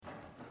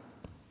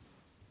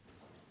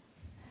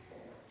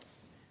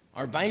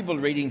Our Bible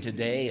reading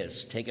today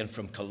is taken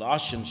from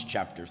Colossians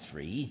chapter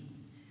 3,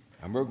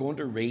 and we're going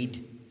to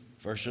read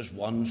verses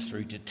 1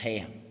 through to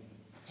 10.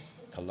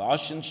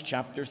 Colossians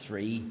chapter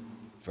 3,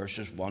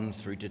 verses 1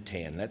 through to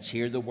 10. Let's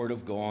hear the word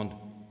of God.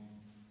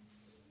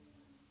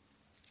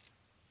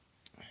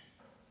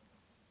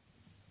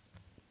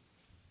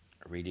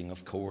 A reading,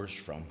 of course,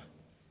 from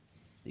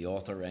the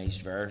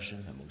Authorized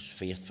Version, the most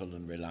faithful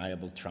and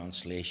reliable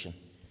translation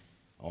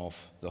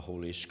of the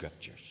Holy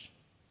Scriptures.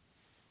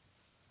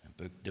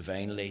 A book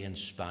divinely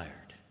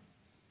inspired,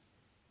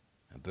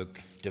 a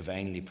book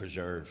divinely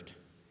preserved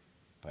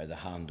by the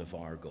hand of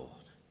our God.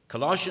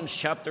 Colossians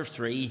chapter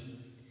 3,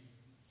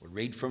 we'll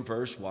read from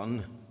verse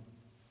 1.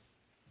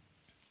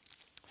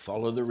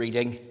 Follow the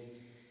reading.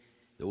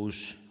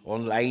 Those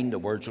online, the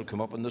words will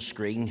come up on the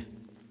screen.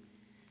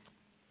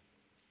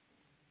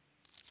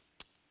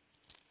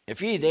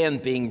 If ye then,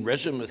 being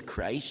risen with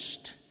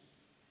Christ,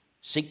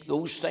 seek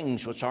those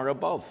things which are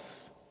above,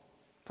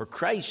 for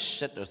Christ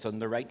sitteth on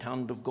the right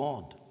hand of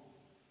God.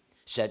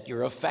 Set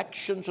your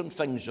affections on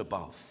things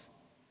above,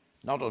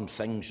 not on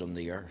things on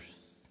the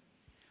earth.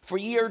 For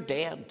ye are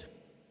dead,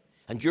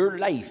 and your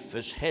life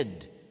is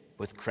hid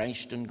with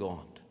Christ in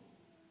God.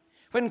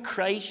 When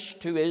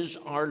Christ, who is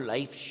our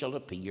life, shall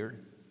appear,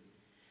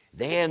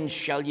 then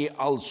shall ye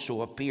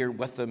also appear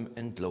with him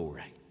in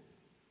glory.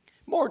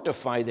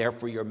 Mortify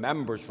therefore your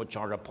members which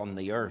are upon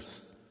the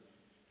earth,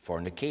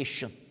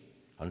 fornication,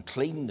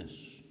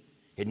 uncleanness,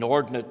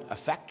 inordinate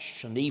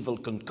affection, evil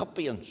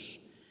concupiscence,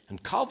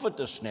 and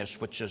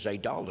covetousness, which is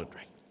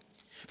idolatry.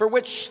 For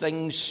which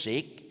things'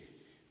 sake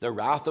the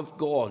wrath of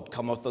God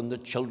cometh on the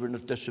children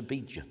of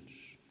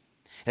disobedience,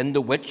 in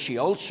the which ye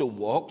also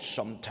walked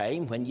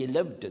sometime when ye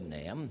lived in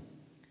them.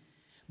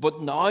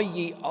 But now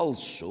ye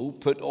also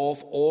put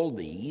off all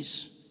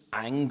these: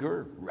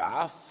 anger,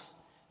 wrath,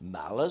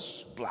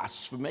 malice,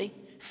 blasphemy,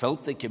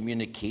 filthy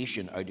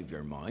communication out of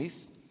your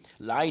mouth.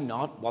 Lie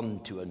not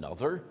one to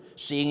another,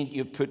 seeing that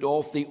you have put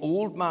off the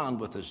old man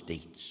with his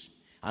deeds,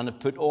 and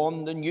have put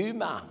on the new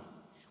man,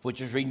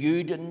 which is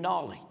renewed in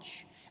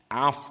knowledge,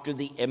 after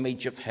the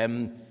image of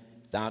him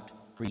that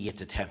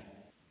created him.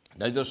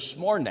 Now this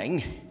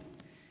morning,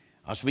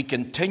 as we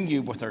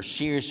continue with our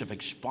series of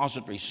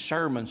expository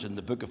sermons in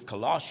the book of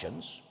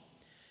Colossians,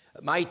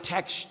 my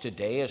text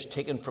today is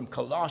taken from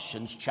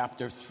Colossians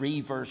chapter 3,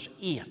 verse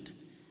 8.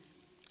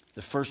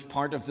 The first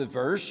part of the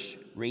verse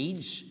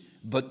reads,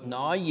 "But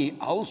now ye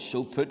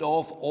also put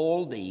off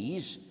all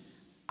these: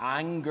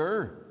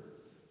 anger,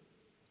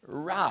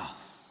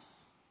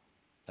 wrath."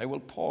 I will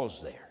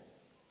pause there.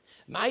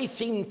 My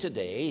theme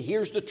today,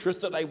 here's the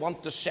truth that I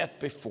want to set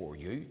before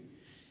you: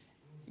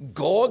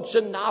 God's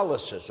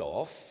analysis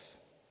of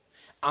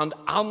and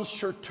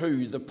answer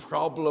to the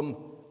problem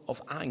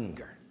of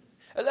anger.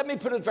 Let me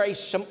put it very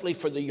simply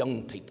for the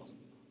young people.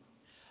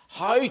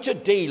 How to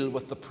deal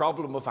with the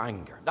problem of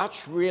anger.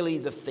 That's really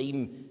the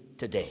theme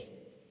today.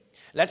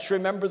 Let's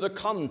remember the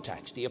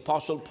context. The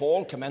Apostle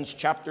Paul commenced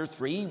chapter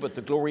 3 with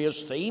the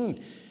glorious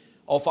theme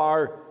of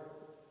our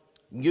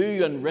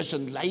new and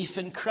risen life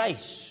in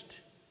Christ.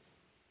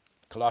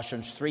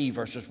 Colossians 3,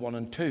 verses 1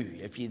 and 2.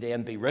 If ye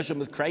then be risen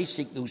with Christ,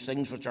 seek those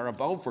things which are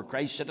above, for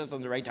Christ sitteth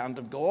on the right hand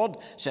of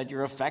God. Set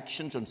your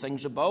affections on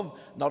things above,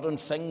 not on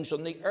things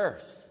on the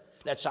earth.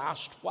 Let's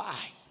ask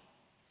why.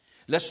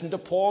 Listen to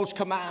Paul's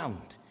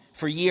command.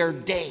 For ye are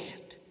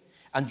dead,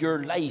 and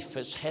your life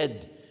is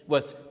hid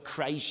with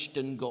Christ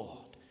in God.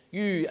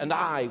 You and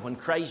I, when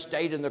Christ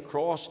died on the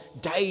cross,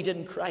 died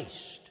in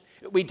Christ.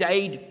 We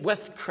died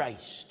with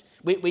Christ.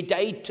 We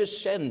died to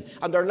sin,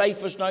 and our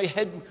life is now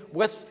hid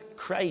with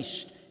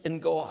Christ in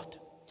God.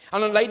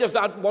 And in light of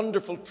that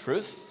wonderful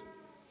truth,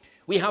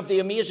 we have the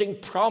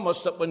amazing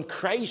promise that when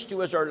Christ,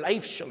 who is our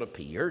life, shall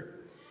appear,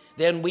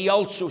 then we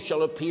also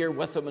shall appear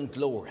with him in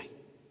glory.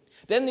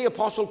 Then the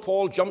Apostle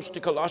Paul jumps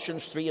to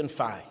Colossians 3 and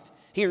 5.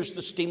 Here's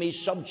the steamy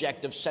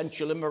subject of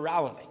sensual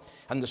immorality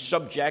and the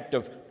subject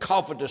of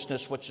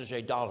covetousness, which is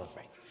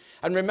idolatry.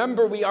 And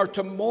remember, we are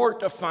to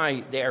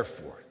mortify,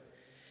 therefore.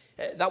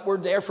 That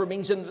word therefore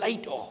means in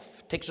light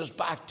of. Takes us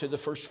back to the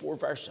first 4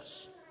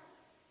 verses.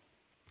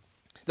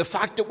 The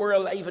fact that we're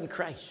alive in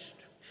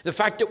Christ. The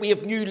fact that we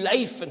have new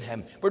life in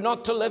him. We're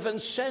not to live in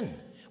sin.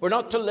 We're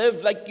not to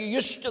live like you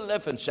used to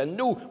live in sin.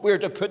 No, we're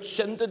to put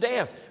sin to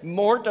death.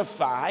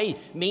 Mortify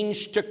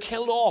means to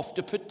kill off,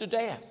 to put to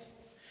death.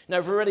 Now,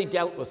 I've already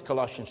dealt with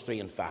Colossians 3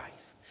 and 5.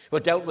 We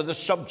dealt with the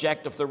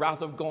subject of the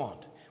wrath of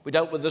God. We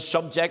dealt with the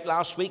subject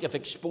last week of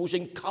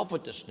exposing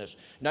covetousness.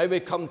 Now we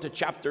come to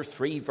chapter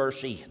 3,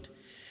 verse 8.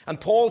 And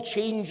Paul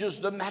changes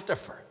the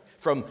metaphor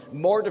from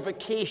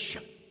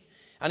mortification.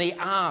 And he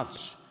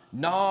adds,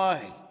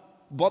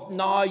 but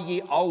now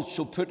ye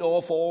also put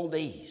off all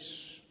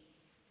these.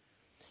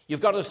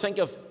 You've got to think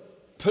of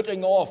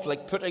putting off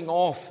like putting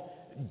off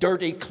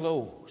dirty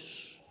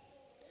clothes.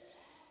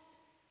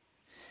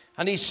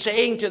 And he's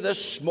saying to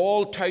this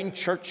small town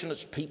church and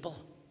its people,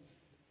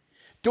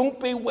 don't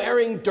be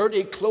wearing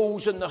dirty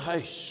clothes in the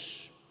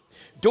house.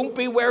 Don't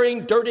be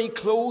wearing dirty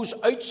clothes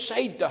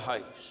outside the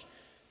house.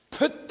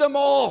 Put them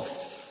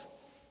off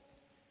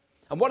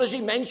And what does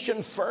he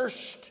mention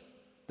first?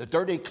 The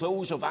dirty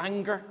clothes of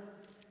anger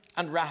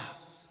and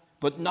wrath.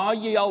 But now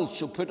ye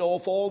also put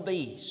off all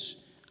these,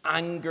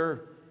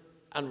 anger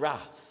and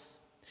wrath.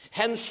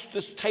 Hence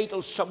this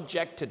title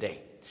subject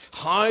today,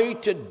 how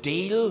to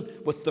deal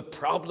with the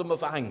problem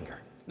of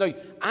anger. Now,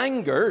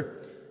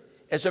 anger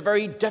is a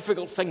very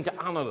difficult thing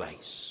to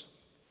analyze.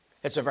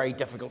 It's a very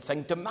difficult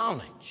thing to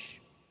manage.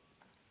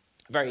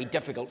 A very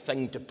difficult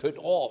thing to put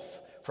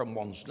off from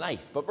one's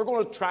life. But we're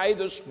going to try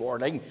this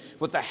morning,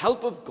 with the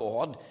help of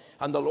God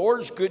and the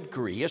Lord's good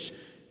grace,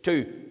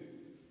 to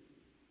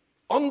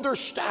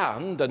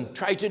understand and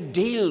try to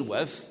deal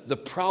with the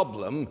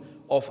problem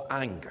of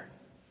anger.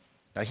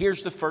 Now,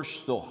 here's the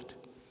first thought.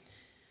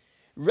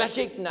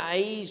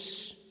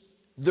 Recognize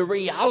the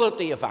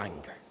reality of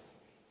anger.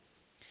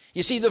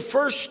 You see, the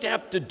first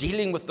step to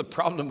dealing with the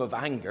problem of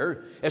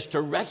anger is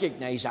to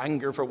recognize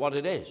anger for what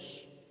it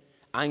is.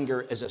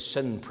 Anger is a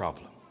sin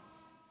problem.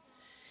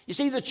 You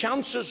see, the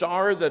chances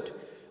are that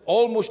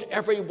almost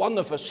every one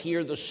of us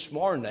here this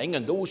morning,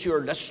 and those who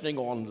are listening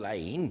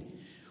online,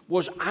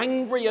 was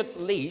angry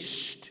at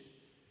least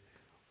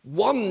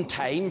one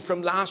time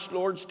from last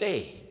Lord's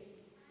Day.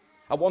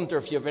 I wonder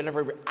if you've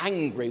ever been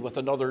angry with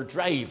another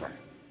driver.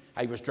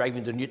 I was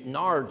driving to Newton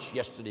Ards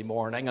yesterday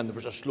morning, and there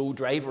was a slow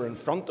driver in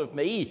front of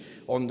me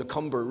on the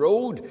Cumber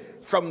Road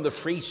from the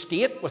Free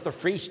State with a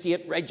Free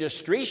State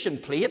registration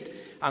plate.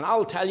 And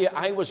I'll tell you,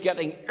 I was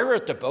getting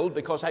irritable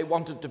because I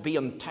wanted to be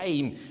on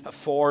time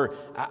for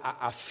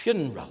a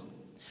funeral.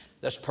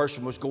 This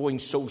person was going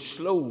so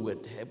slow,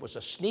 it was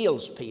a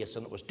snail's pace,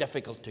 and it was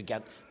difficult to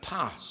get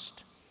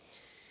past.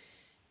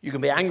 You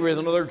can be angry with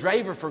another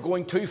driver for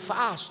going too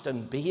fast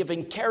and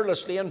behaving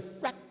carelessly and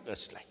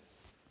recklessly.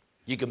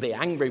 You can be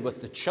angry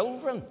with the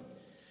children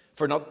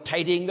for not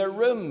tidying their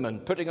room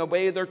and putting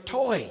away their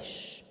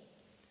toys.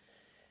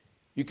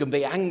 You can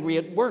be angry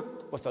at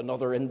work with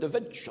another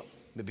individual,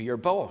 maybe your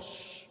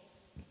boss.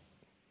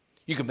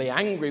 You can be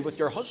angry with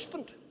your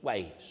husband,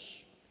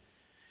 wives.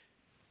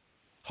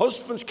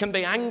 Husbands can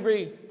be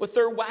angry with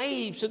their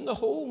wives in the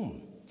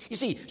home. You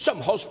see, some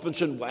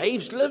husbands and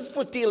wives live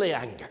with daily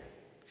anger.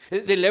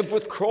 They live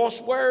with cross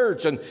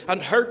words and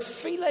hurt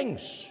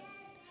feelings.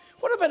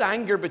 What about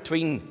anger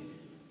between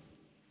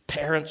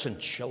parents and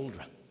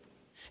children?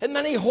 In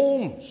many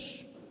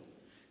homes,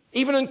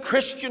 even in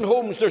Christian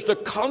homes, there's the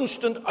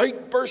constant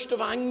outburst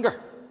of anger.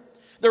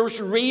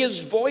 There's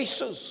raised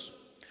voices.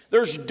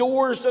 There's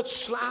doors that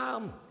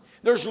slam.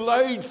 There's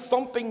loud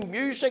thumping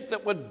music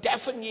that would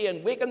deafen you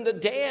and waken the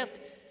dead.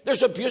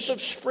 There's abusive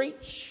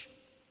speech.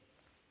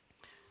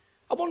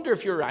 I wonder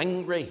if you're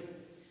angry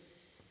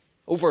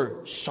over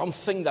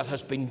something that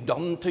has been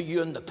done to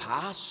you in the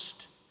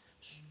past.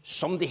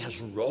 Somebody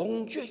has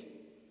wronged you.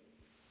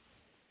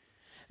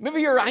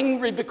 Maybe you're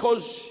angry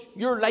because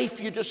your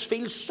life, you just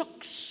feel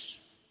sucks.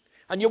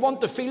 And you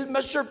want to feel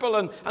miserable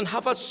and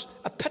have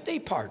a pity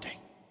party.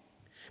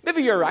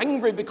 Maybe you're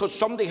angry because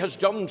somebody has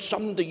done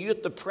something to you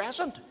at the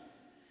present.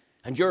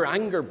 And your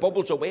anger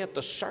bubbles away at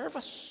the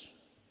surface.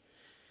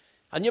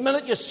 And the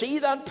minute you see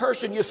that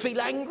person, you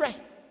feel angry.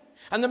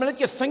 And the minute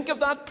you think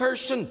of that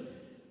person,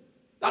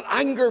 that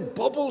anger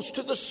bubbles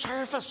to the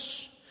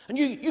surface. And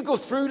you go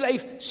through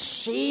life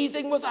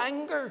seething with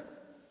anger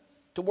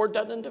toward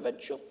that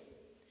individual.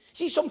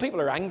 See, some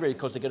people are angry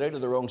because they get out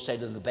of the wrong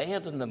side of the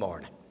bed in the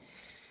morning.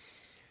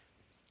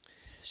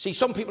 See,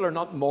 some people are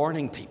not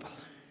morning people.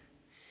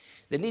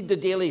 They need the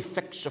daily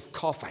fix of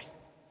coffee.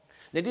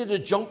 They need to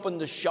jump in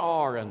the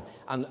shower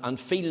and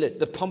feel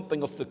the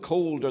pumping of the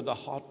cold or the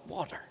hot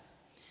water.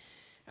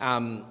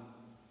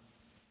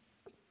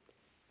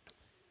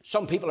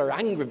 Some people are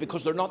angry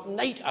because they're not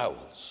night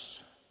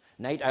owls.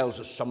 Night owls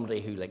is somebody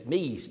who, like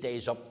me,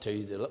 stays up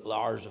to the little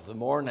hours of the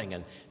morning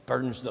and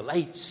burns the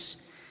lights.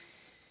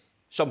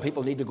 Some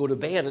people need to go to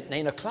bed at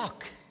 9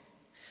 o'clock.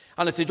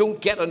 And if they don't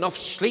get enough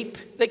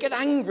sleep, they get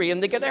angry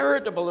and they get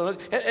irritable,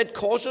 and it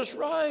causes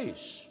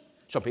rows.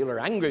 Some people are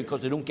angry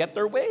because they don't get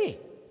their way.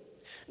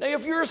 Now,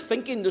 if you're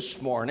thinking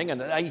this morning,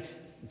 and I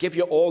give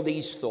you all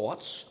these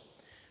thoughts,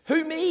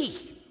 who me?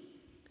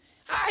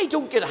 I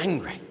don't get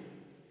angry.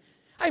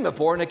 I'm a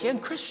born-again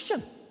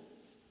Christian.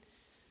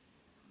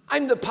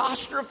 I'm the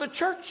pastor of the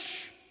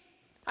church.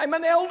 I'm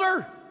an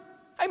elder.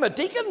 I'm a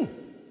deacon.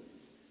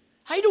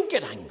 I don't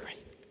get angry.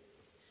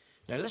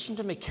 Now, listen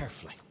to me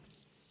carefully.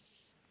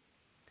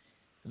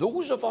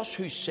 Those of us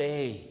who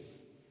say,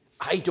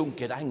 I don't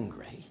get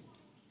angry,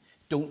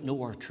 don't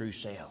know our true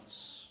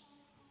selves.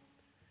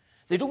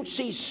 They don't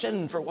see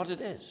sin for what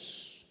it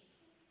is.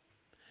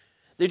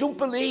 They don't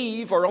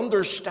believe or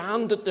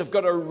understand that they've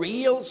got a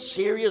real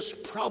serious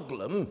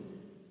problem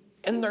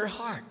in their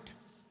heart.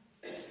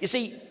 You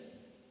see,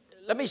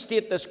 let me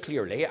state this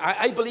clearly.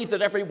 I believe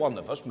that every one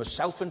of us,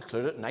 myself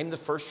included, and I'm the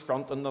first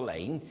front on the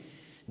line,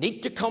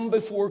 need to come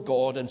before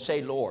God and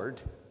say, Lord,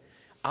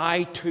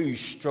 I too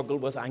struggle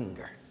with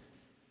anger.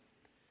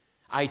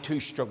 I too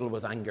struggle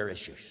with anger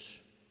issues.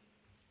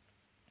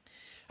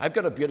 I've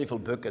got a beautiful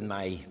book in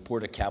my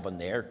porta cabin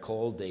there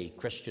called the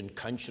Christian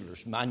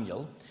Counselor's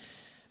Manual.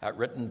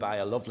 written by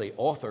a lovely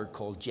author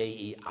called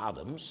J.E.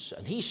 Adams.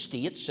 And he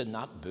states in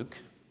that book,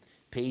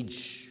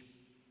 page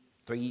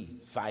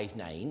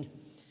 359,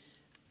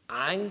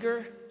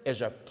 anger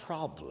is a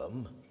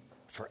problem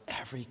for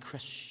every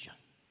Christian.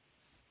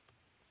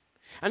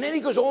 And then he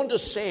goes on to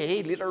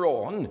say later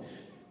on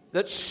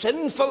that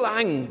sinful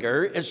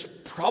anger is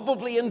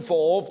probably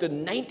involved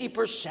in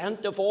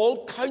 90% of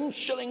all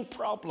counseling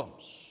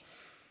problems.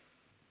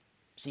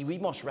 See, we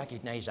must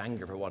recognize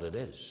anger for what it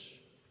is.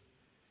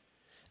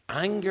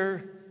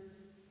 Anger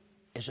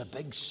is a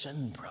big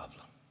sin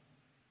problem.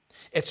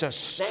 It's a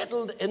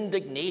settled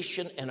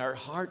indignation in our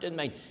heart and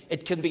mind.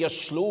 It can be a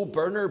slow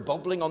burner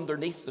bubbling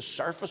underneath the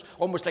surface,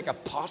 almost like a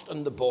pot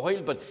in the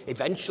boil, but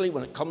eventually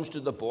when it comes to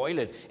the boil,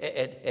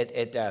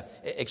 it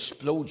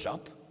explodes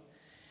up.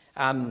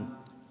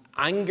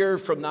 Anger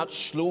from that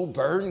slow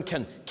burn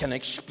can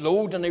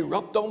explode and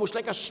erupt almost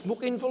like a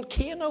smoking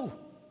volcano.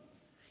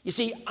 You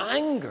see,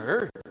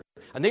 anger,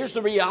 and there's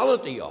the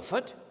reality of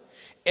it,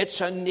 it's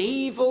an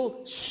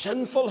evil,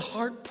 sinful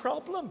heart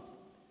problem.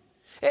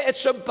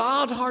 It's a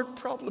bad heart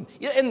problem.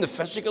 In the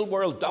physical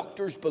world,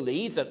 doctors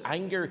believe that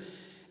anger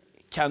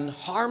can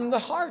harm the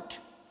heart.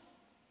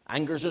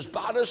 Anger's as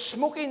bad as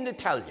smoking, they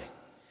tell you.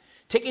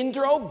 Taking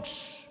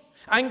drugs.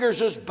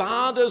 Anger's as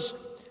bad as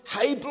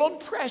high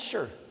blood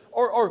pressure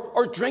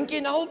or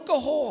drinking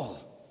alcohol.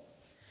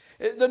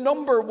 The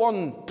number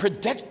one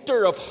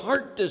predictor of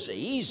heart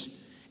disease,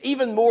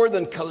 even more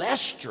than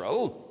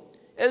cholesterol,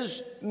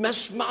 is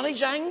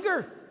mismanaged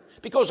anger.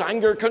 Because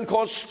anger can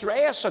cause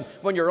stress, and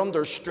when you're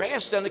under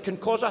stress, then it can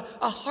cause a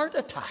heart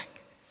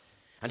attack.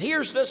 And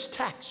here's this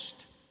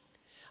text,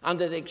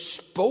 and it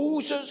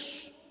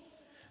exposes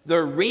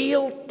the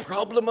real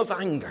problem of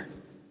anger.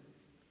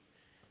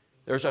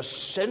 There's a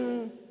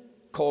sin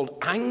called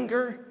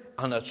anger,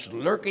 and it's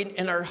lurking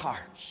in our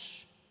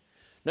hearts.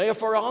 Now,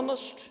 if we're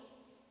honest,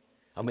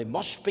 and we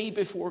must be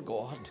before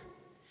God,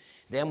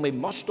 then we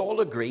must all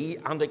agree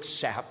and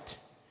accept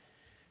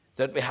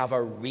that we have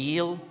a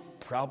real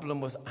problem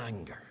with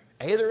anger,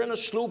 either in a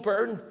slow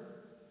burn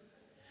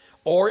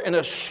or in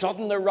a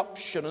sudden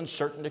eruption on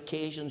certain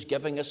occasions,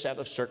 giving a set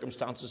of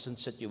circumstances and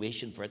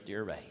situation for it to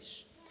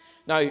arise.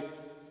 Now,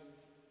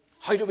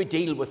 how do we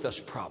deal with this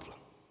problem?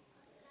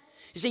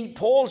 You see,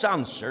 Paul's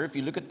answer, if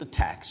you look at the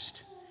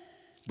text,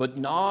 but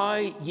now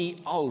ye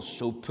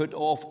also put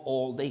off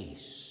all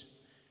these.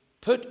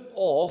 Put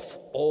off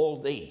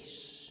all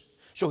these.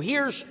 So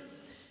here's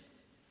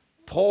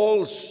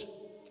Paul's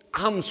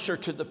answer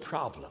to the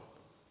problem.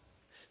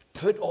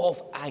 Put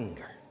off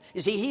anger.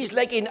 You see, he's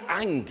liking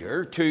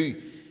anger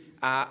to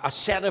a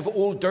set of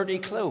old dirty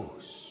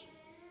clothes.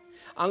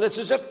 And it's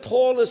as if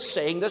Paul is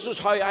saying, this is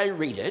how I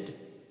read it.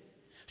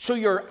 So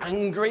you're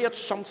angry at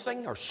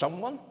something or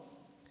someone.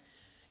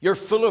 You're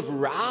full of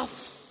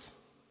wrath.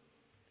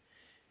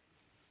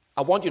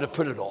 I want you to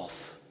put it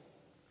off.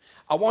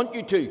 I want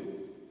you to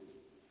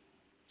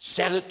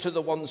set it to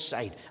the one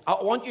side. I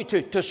want you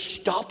to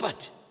stop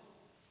it.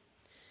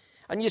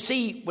 And you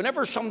see,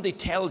 whenever somebody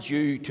tells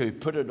you to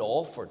put it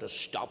off or to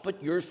stop it,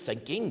 you're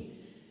thinking,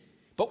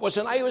 but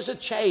when I was a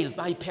child,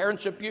 my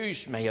parents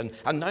abused me, and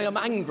now I'm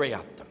angry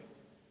at them.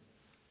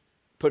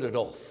 Put it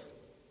off.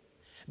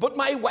 But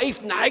my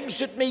wife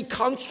nags at me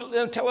constantly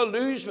until I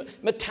lose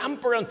my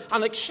temper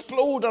and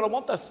explode, and I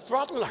want to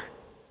throttle her.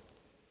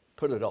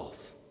 Put it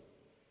off.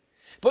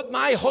 But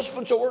my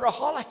husband's a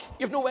workaholic.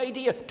 You've no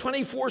idea.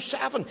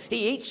 24/7.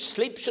 He eats,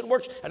 sleeps, and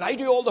works. And I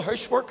do all the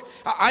housework.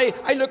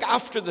 I look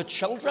after the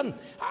children.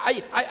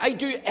 I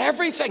do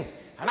everything.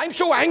 And I'm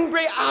so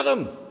angry at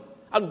him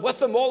and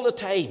with him all the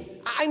time.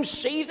 I'm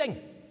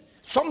seething.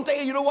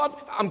 Someday, you know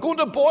what? I'm going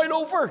to boil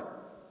over.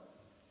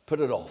 Put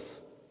it off.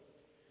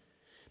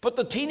 But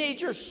the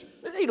teenagers,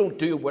 they don't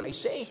do what I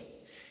say.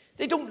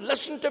 They don't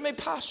listen to me,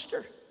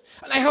 pastor.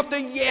 And I have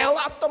to yell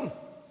at them.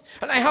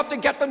 And I have to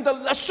get them to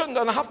listen,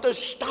 and I have to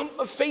stamp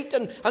my feet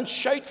and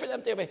shout for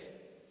them to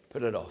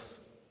put it off.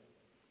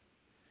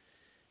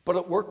 But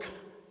at work,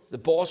 the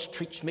boss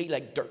treats me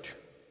like dirt.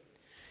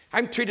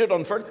 I'm treated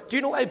unfair. Do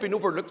you know I've been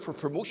overlooked for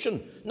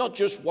promotion? Not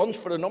just once,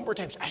 but a number of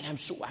times. And I'm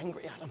so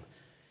angry at him.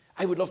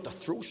 I would love to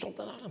throw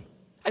something at him.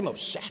 I'm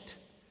upset.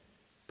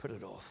 Put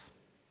it off.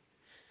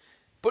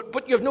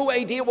 But you have no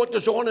idea what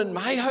goes on in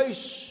my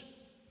house.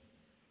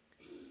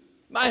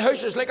 My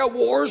house is like a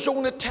war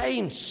zone at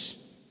times.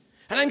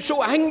 And I'm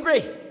so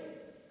angry.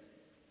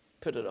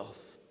 Put it off.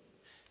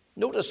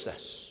 Notice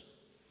this.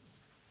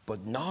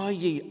 But now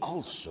ye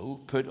also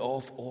put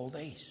off all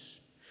these.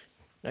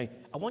 Now,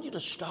 I want you to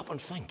stop and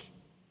think.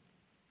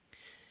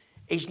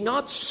 He's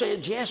not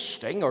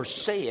suggesting or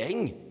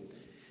saying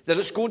that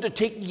it's going to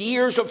take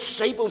years of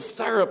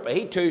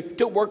psychotherapy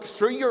to work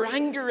through your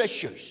anger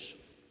issues.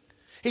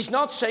 He's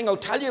not saying, I'll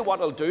tell you what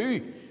I'll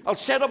do. I'll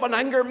set up an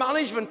anger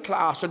management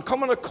class and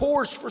come on a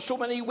course for so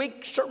many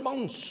weeks or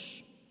months.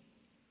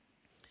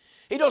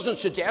 He doesn't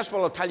suggest,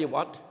 well, I'll tell you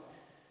what,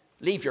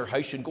 leave your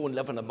house and go and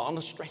live in a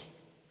monastery.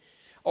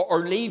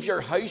 Or leave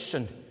your house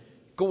and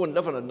go and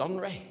live in a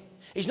nunnery.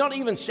 He's not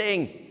even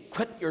saying,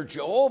 quit your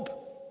job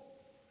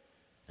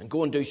and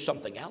go and do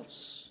something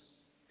else.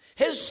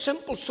 His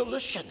simple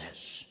solution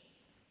is,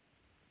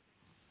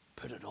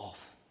 put it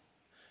off.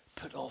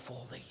 Put off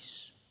all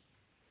these.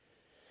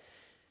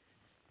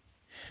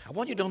 I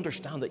want you to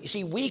understand that. You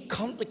see, we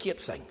complicate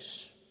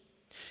things.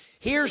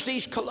 Here's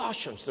these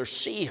Colossians. They're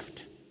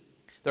saved.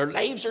 Their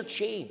lives are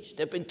changed.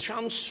 They've been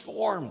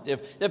transformed.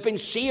 They've been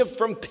saved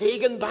from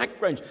pagan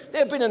backgrounds.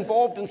 They've been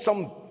involved in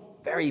some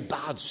very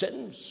bad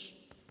sins.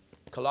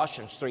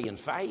 Colossians 3 and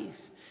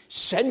 5.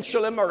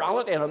 Sensual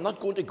immorality, and I'm not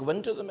going to go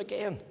into them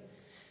again, in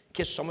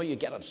case some of you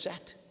get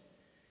upset.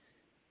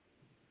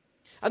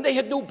 And they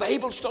had no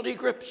Bible study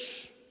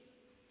groups.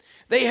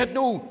 They had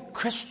no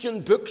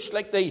Christian books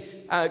like the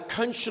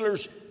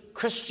Counselor's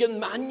Christian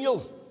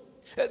Manual.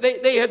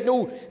 They had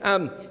no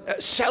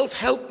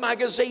self-help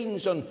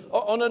magazines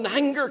on an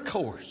anger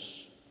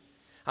course.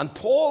 And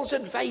Paul's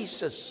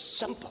advice is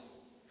simple.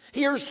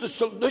 Here's the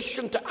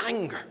solution to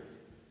anger.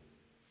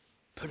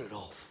 Put it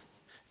off.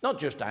 Not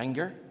just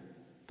anger,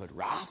 but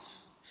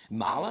wrath,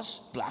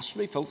 malice,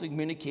 blasphemy, filthy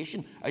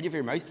communication out of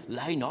your mouth.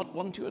 Lie not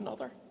one to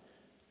another.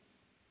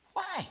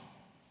 Why?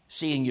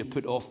 Seeing you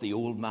put off the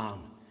old man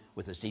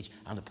with his deeds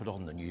and to put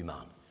on the new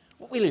man.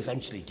 We'll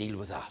eventually deal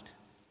with that.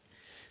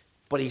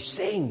 But he's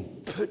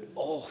saying, put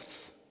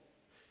off.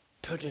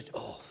 Put it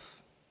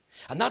off.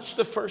 And that's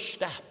the first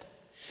step.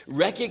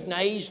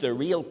 Recognize the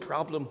real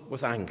problem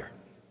with anger.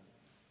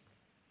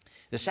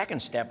 The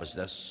second step is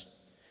this.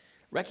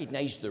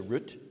 Recognize the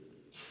root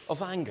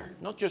of anger.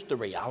 Not just the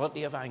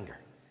reality of anger,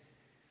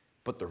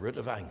 but the root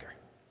of anger.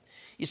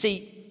 You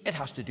see, it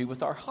has to do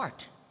with our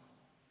heart.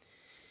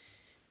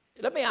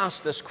 Let me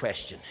ask this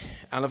question,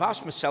 and I've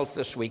asked myself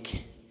this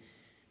week,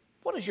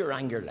 what is your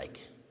anger like?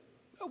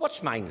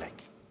 What's mine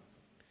like?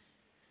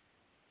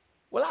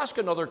 We'll ask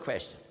another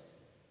question.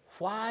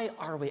 Why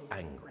are we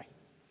angry?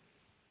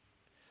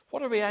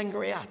 What are we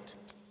angry at?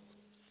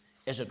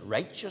 Is it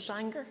righteous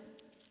anger?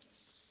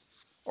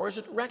 Or is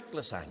it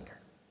reckless anger?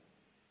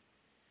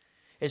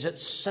 Is it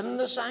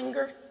sinless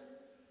anger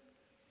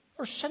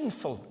or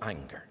sinful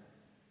anger?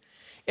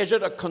 Is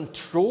it a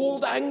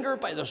controlled anger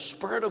by the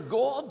Spirit of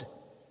God?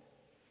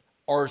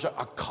 Or is it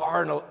a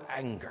carnal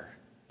anger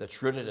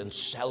that's rooted in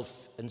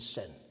self and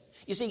sin?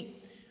 You see,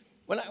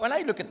 when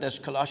I look at this,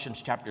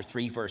 Colossians chapter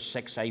 3, verse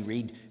 6, I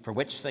read, for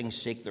which things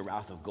sake the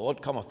wrath of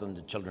God cometh on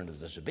the children of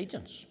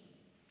disobedience.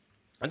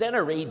 And then I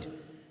read,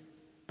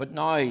 but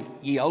now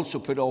ye also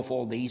put off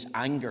all these,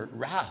 anger,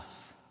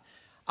 wrath.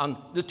 And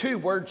the two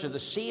words are the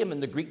same in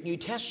the Greek New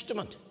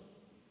Testament.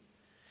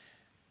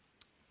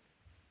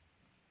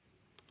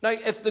 Now,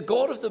 if the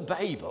God of the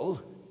Bible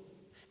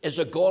is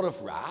a God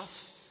of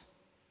wrath,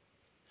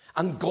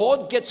 and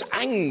God gets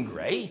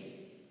angry,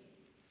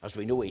 as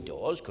we know he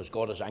does, because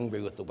God is angry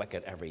with the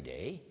wicked every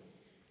day,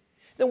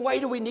 then why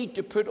do we need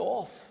to put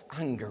off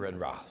anger and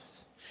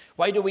wrath?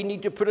 Why do we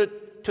need to put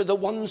it to the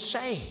one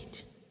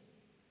side?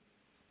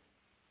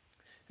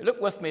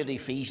 Look with me at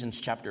Ephesians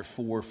chapter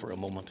 4 for a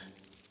moment.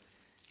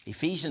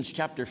 Ephesians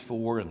chapter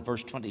 4 and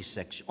verse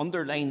 26.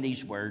 Underline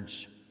these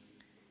words.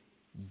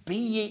 Be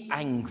ye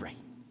angry,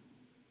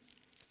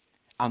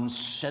 and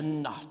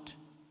sin not,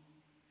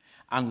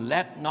 and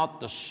let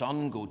not the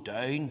sun go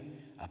down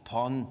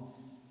upon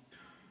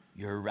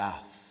your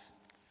wrath.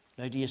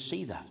 Now, do you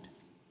see that?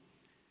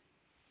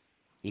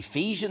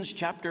 Ephesians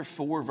chapter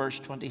 4, verse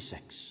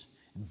 26.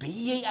 Be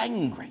ye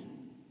angry,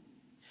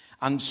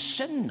 and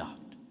sin not,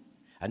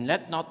 and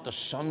let not the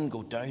sun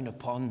go down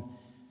upon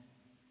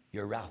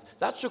your wrath.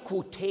 That's a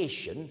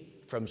quotation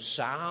from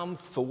Psalm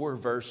 4,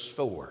 verse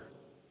 4.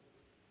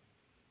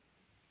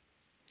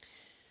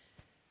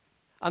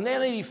 And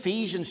then in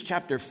Ephesians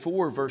chapter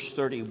 4, verse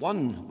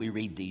 31, we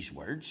read these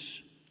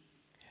words.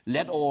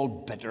 Let all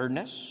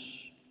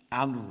bitterness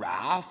and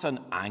wrath and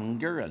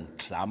anger and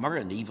clamour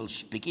and evil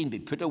speaking be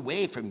put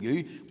away from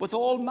you with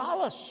all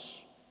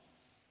malice.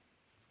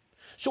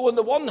 So on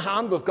the one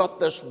hand, we've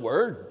got this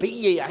word, be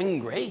ye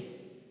angry,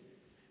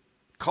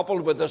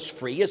 coupled with this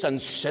phrase,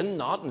 and sin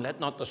not, and let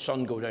not the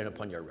sun go down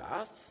upon your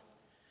wrath.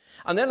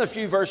 And then a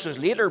few verses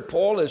later,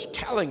 Paul is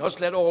telling us,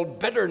 let all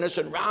bitterness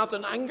and wrath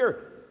and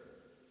anger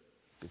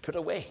be put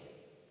away.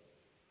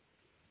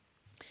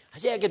 I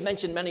say I could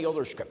mention many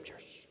other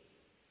scriptures.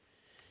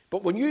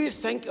 But when you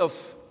think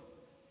of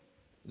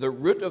the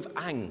root of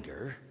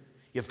anger,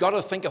 you've got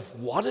to think of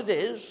what it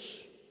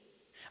is,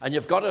 and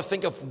you've got to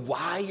think of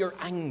why you're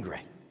angry.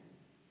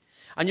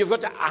 And you've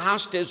got to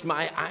ask, is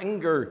my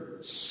anger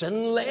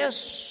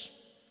sinless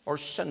or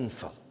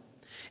sinful?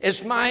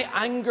 Is my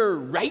anger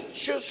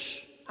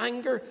righteous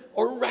anger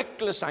or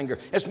reckless anger?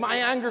 Is my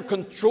anger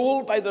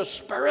controlled by the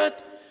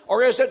Spirit,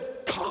 or is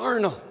it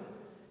carnal,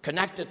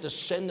 connected to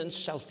sin and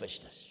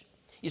selfishness?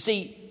 You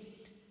see,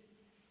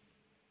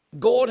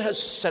 God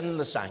has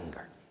sinless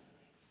anger.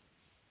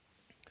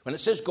 When it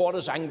says God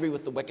is angry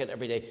with the wicked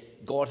every day,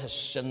 God has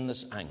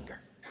sinless anger.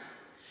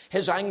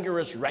 His anger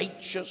is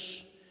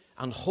righteous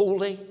and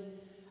holy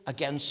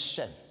against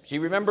sin. See,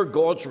 remember,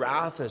 God's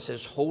wrath is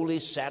his holy,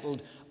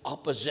 settled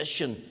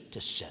opposition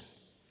to sin.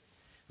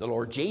 The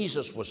Lord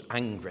Jesus was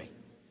angry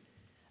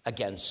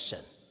against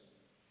sin.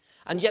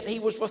 And yet he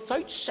was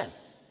without sin.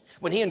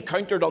 When he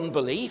encountered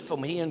unbelief,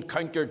 and when he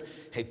encountered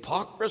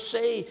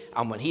hypocrisy,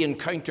 and when he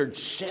encountered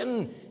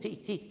sin,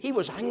 he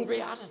was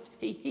angry at it.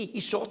 He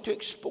sought to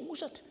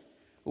expose it.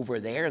 Over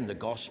there in the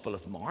Gospel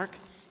of Mark,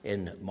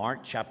 in Mark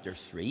chapter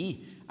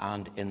 3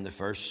 and in the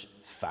verse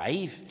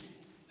 5,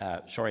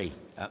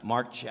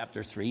 Mark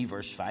chapter 3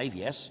 verse 5,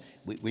 yes,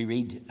 we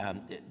read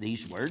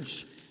these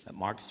words,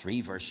 Mark 3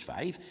 verse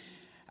 5.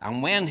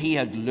 And when he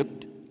had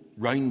looked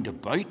round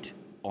about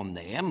on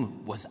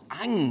them with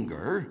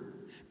anger,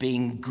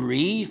 being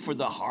grieved for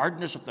the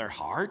hardness of their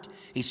heart,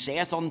 he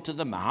saith unto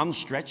the man,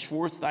 stretch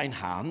forth thine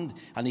hand.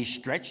 And he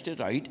stretched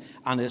it out,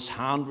 and his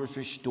hand was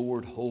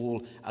restored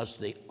whole as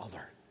the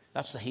other.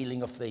 That's the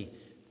healing of the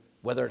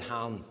withered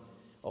hand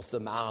of the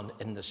man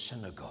in the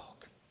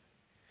synagogue.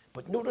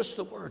 But notice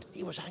the word,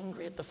 he was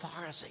angry at the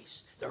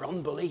Pharisees, their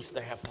unbelief,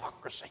 their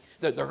hypocrisy,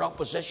 their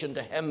opposition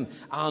to him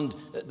and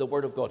the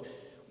word of God.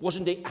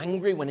 Wasn't he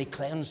angry when he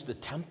cleansed the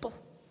temple?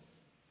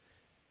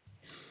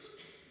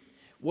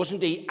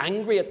 Wasn't he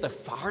angry at the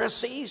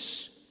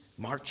Pharisees?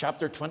 Mark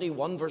chapter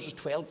 21, verses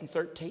 12 and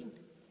 13.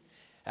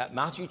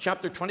 Matthew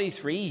chapter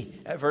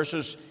 23,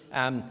 verses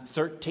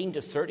 13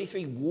 to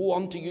 33. Woe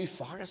unto you,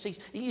 Pharisees.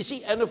 You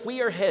see, and if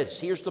we are his,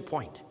 here's the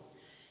point.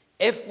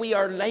 If we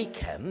are like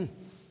him,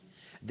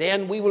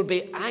 then we will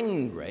be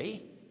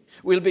angry.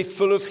 We'll be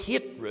full of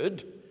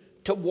hatred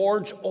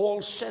towards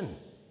all sin.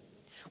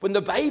 When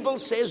the Bible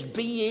says,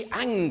 be ye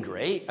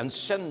angry and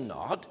sin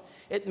not,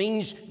 it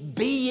means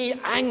be ye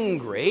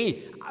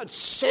angry at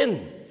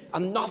sin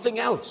and nothing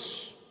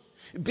else.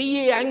 Be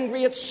ye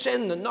angry at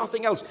sin and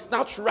nothing else.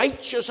 That's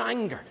righteous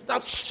anger.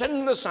 That's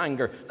sinless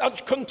anger. That's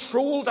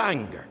controlled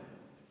anger.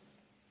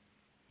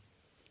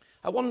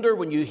 I wonder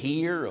when you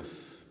hear of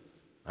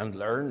and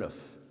learn of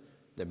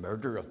the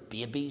murder of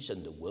babies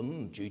in the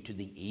womb due to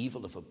the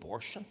evil of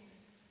abortion,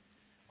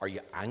 are you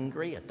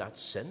angry at that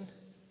sin?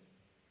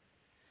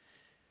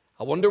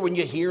 I wonder when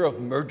you hear of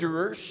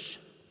murderers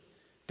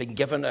being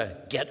given a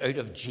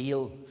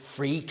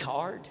get-out-of-jail-free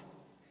card,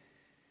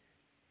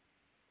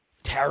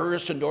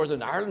 terrorists in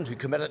Northern Ireland who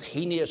committed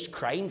heinous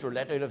crimes were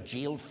let out of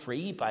jail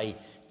free by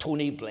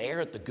Tony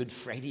Blair at the Good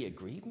Friday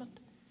Agreement.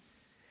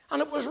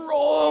 And it was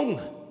wrong.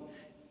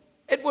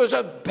 It was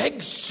a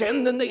big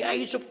sin in the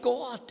eyes of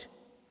God.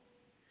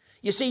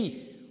 You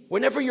see,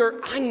 whenever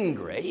you're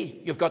angry,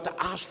 you've got to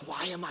ask,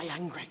 why am I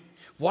angry?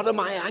 What am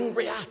I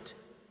angry at?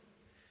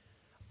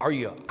 Are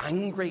you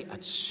angry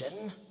at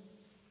sin?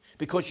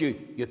 Because you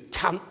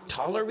can't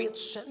tolerate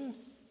sin?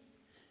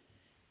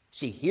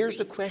 See, here's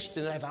the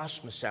question that I've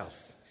asked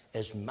myself.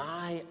 Is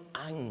my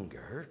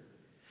anger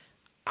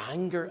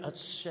at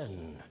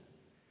sin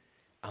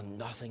and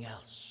nothing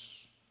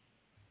else?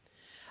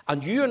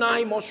 And you and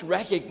I must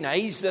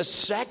recognize the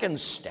second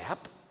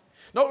step.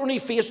 Not only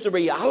face the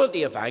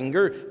reality of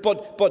anger,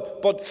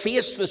 but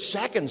face the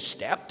second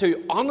step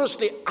to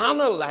honestly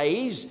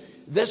analyze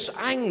this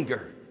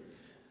anger.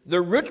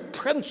 The root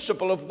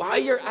principle of why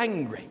you're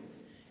angry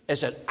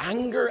is it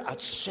anger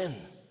at sin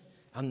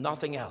and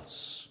nothing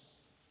else.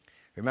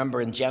 Remember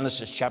in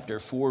Genesis chapter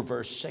 4,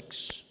 verse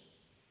 6,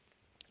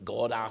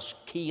 God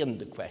asked Cain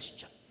the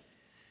question,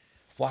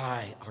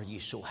 why are you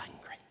so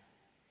angry?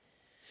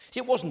 See,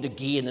 it wasn't to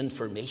gain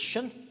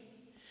information.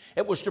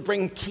 It was to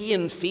bring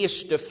Cain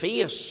face to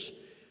face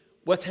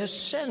with his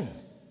sin.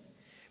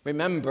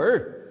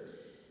 Remember,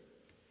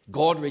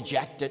 God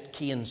rejected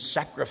Cain's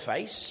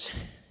sacrifice.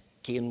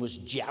 Cain was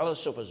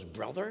jealous of his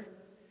brother,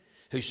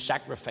 whose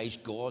sacrifice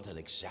God had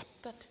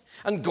accepted.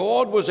 And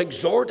God was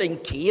exhorting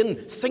Cain,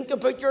 think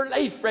about your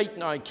life right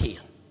now, Cain.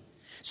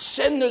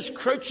 Sin is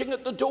crouching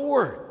at the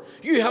door.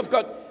 You have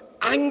got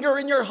anger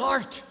in your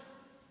heart.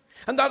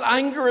 And that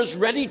anger is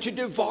ready to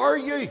devour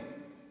you.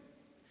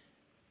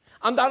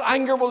 And that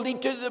anger will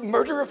lead to the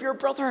murder of your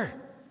brother.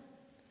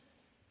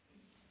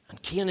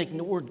 And Cain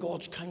ignored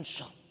God's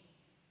counsel.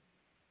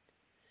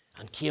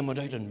 And Cain went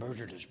out and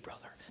murdered his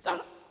brother.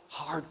 That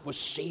heart was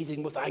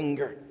seething with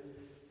anger.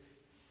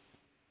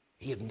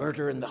 He had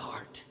murder in the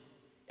heart.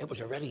 It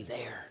was already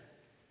there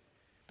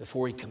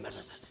before he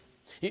committed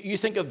it. You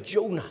think of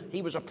Jonah.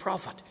 He was a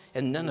prophet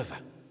in Nineveh.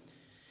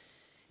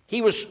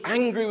 He was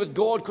angry with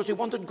God because he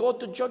wanted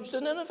God to judge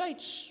the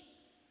Ninevites.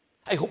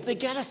 I hope they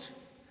get it.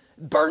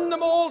 Burn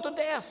them all to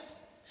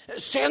death.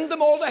 Send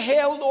them all to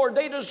hell, Lord.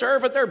 They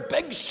deserve it. They're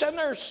big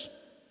sinners.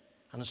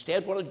 And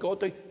instead, what did God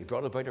do? He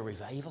brought about a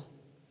revival.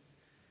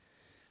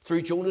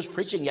 Through Jonah's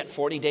preaching, yet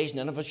 40 days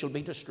Nineveh shall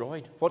be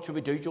destroyed. What should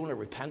we do, Jonah?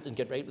 Repent and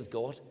get right with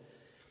God.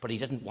 But he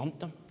didn't want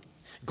them.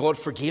 God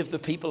forgave the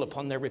people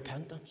upon their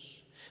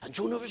repentance. And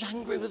Jonah was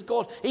angry with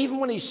God, even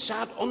when he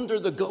sat under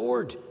the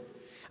gourd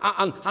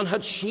and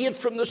had shade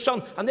from the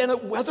sun. And then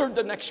it withered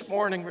the next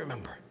morning,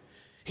 remember.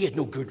 He had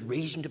no good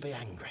reason to be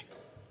angry.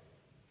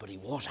 But he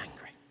was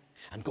angry.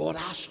 And God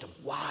asked him,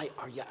 why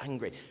are you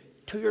angry?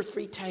 2 or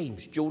 3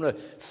 times, Jonah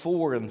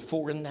 4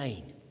 and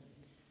 9.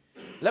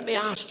 Let me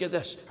ask you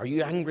this. Are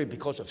you angry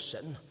because of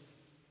sin?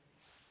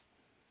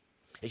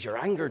 Is your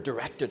anger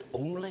directed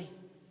only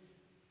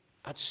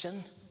at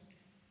sin?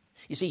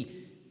 You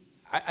see,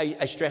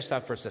 I stress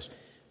that first.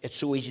 It's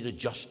so easy to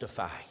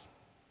justify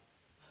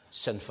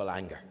sinful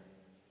anger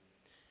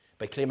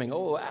by claiming,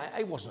 oh,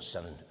 I wasn't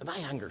sinning. My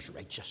anger's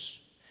righteous.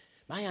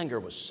 My anger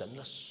was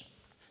sinless.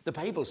 The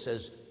Bible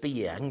says, be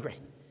ye angry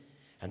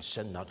and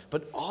sin not.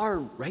 But our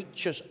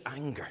righteous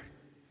anger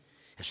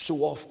is so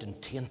often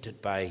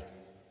tainted by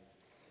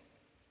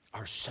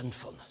our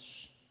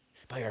sinfulness,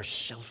 by our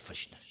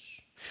selfishness.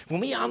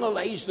 When we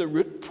analyze the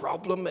root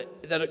problem,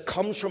 that it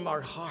comes from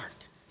our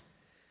heart,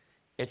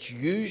 it's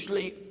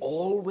usually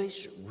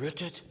always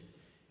rooted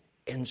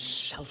in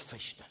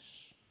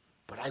selfishness.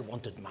 But I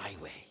wanted my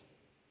way,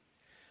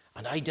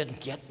 and I didn't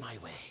get my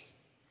way,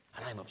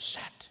 and I'm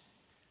upset.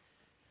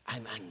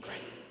 I'm angry.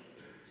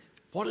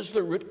 What is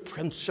the root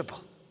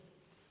principle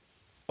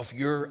of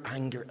your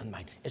anger and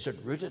mine? Is it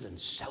rooted in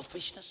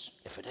selfishness?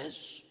 If it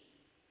is,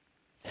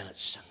 then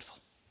it's sinful.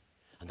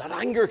 And that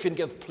anger can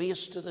give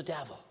place to the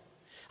devil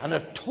and a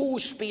toe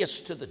space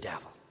to the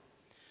devil.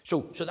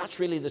 So that's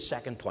really the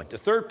second point. The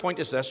third point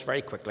is this,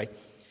 very quickly.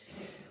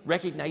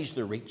 Recognize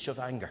the reach of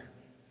anger.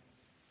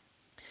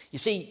 You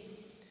see,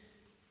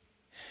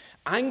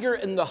 anger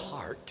in the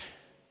heart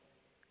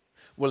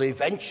will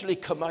eventually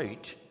come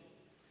out.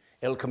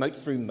 It'll come out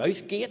through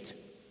mouth gate.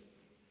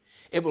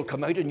 It will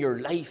come out in your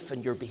life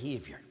and your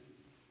behavior.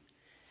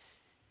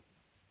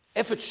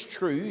 If it's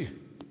true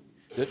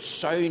that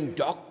sound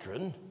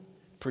doctrine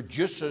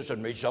produces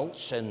and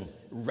results in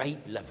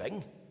right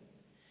living,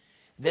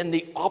 then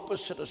the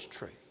opposite is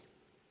true.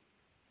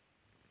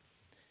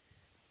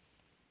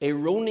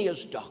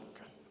 Erroneous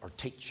doctrine or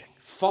teaching,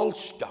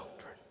 false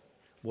doctrine,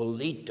 will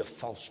lead to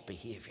false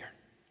behavior.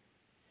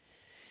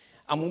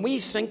 And when we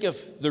think of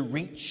the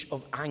reach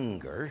of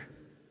anger,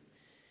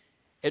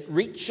 it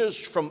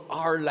reaches from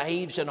our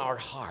lives and our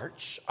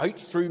hearts out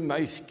through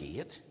mouth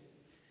gate,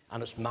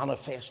 and it's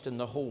manifest in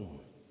the home,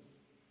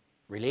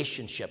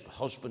 relationship,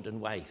 husband and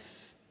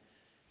wife,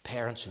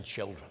 parents and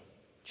children,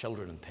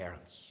 children and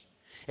parents.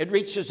 It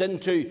reaches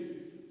into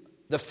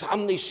the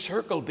family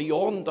circle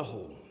beyond the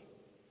home.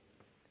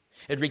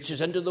 It reaches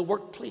into the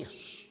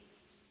workplace,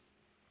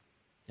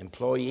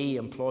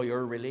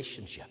 employee-employer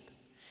relationship,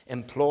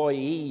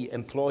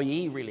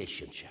 employee-employee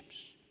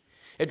relationships.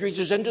 It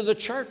reaches into the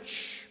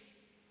church,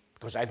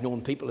 because I've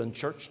known people in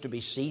church to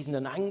be seething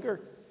in anger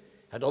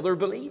at other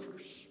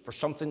believers for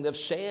something they've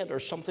said or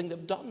something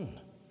they've done.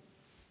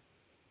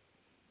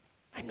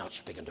 I'm not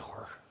speaking to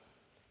her.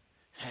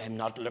 I'm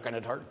not looking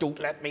at her. Don't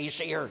let me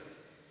see her.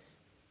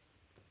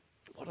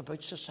 What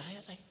about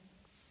society?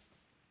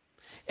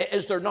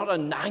 Is there not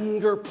an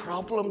anger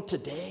problem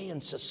today in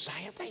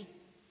society?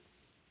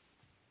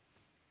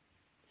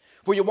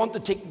 Where you want to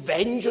take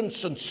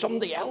vengeance on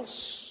somebody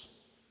else?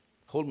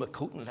 Hold my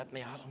coat and let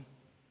me at him.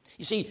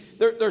 You see,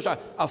 there's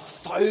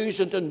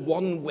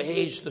 1,001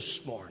 ways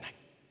this morning,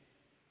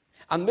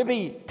 and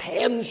maybe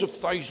tens of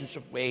thousands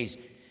of ways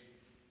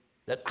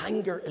that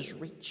anger is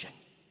reaching.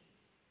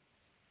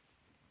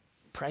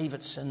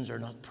 Private sins are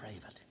not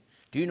private.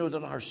 Do you know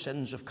that our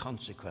sins have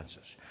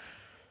consequences?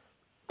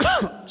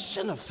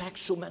 Sin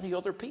affects so many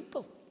other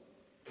people.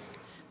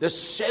 The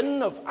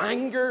sin of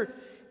anger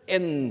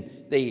in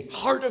the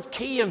heart of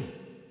Cain,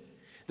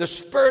 the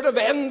spirit of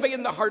envy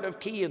in the heart of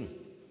Cain,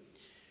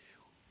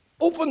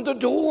 opened the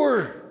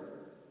door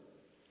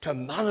to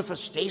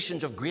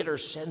manifestations of greater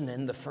sin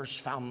in the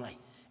first family,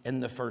 in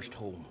the first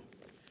home.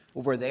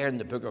 Over there in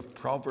the book of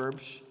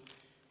Proverbs,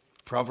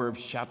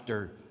 Proverbs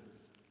chapter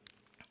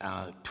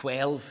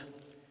 12,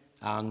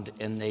 and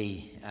in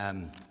the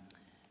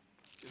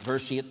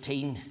verse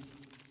 18,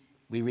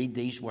 we read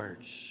these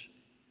words.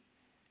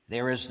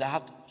 There is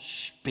that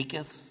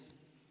speaketh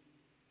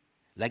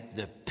like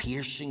the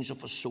piercings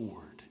of a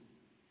sword,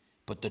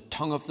 but the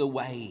tongue of the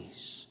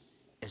wise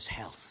is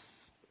health.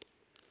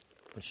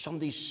 When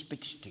somebody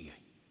speaks to you,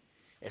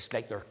 it's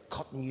like they're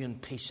cutting you in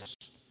pieces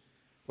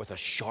with a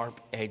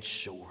sharp-edged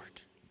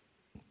sword.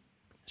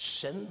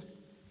 Sin,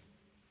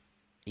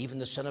 even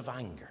the sin of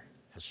anger,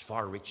 has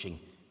far-reaching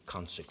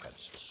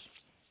consequences.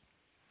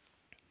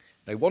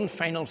 Now, one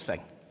final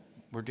thing.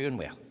 We're doing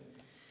well.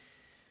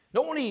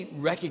 Not only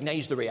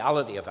recognize the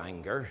reality of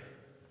anger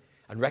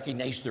and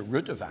recognize the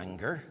root of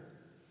anger,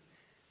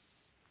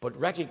 but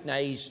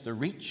recognize the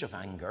reach of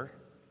anger.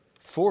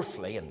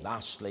 Fourthly and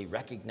lastly,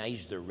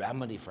 recognize the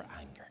remedy for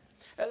anger.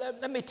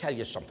 Let me tell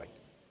you something.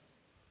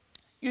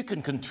 You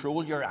can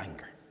control your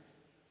anger.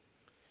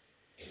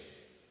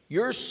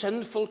 Your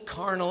sinful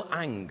carnal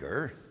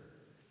anger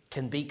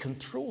can be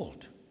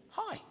controlled.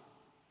 How?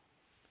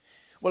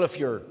 Well, if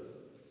you're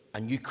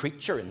a new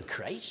creature in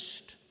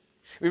Christ,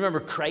 remember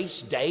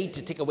Christ died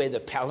to take away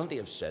the penalty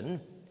of sin.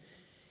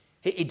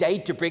 He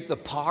died to break the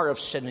power of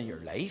sin in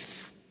your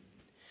life.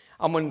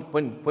 And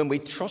when we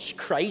trust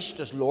Christ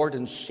as Lord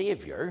and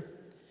Savior,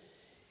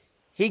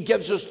 He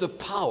gives us the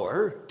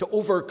power to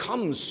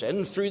overcome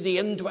sin through the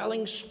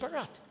indwelling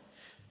Spirit.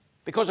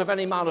 Because if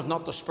any man have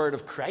not the Spirit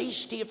of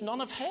Christ, he have none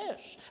of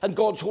his. And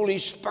God's Holy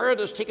Spirit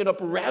has taken up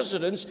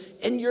residence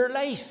in your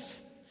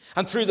life.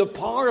 And through the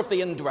power of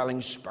the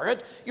indwelling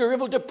Spirit, you're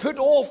able to put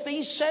off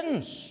these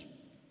sins.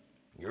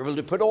 You're able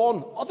to put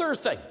on other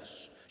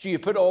things. So you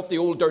put off the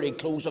old dirty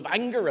clothes of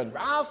anger and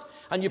wrath,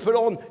 and you put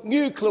on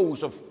new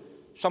clothes of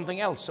something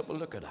else that we'll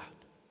look at that.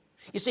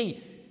 You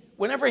see,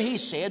 whenever he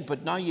said,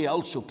 but now ye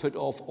also put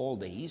off all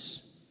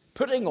these,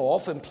 putting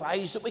off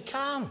implies that we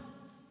can.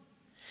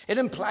 It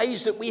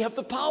implies that we have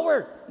the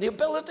power, the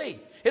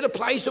ability. It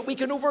implies that we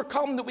can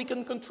overcome, that we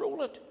can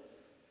control it.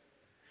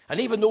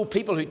 And even though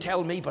people who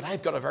tell me, but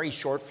I've got a very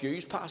short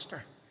fuse,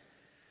 Pastor,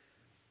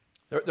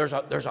 there's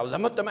a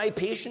limit to my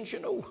patience, you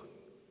know.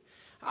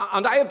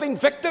 And I have been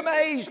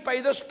victimized by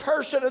this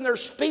person in their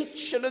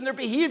speech and in their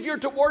behavior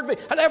toward me,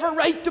 and I have a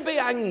right to be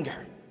angry.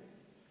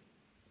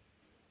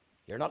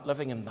 You're not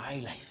living in my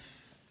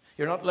life.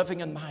 You're not living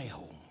in my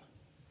home.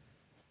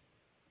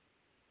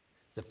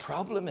 The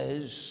problem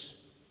is,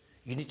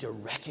 you need to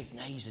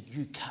recognize that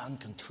you can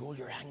control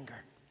your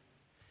anger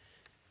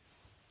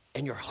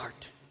in your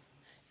heart,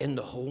 in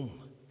the home,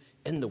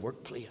 in the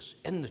workplace,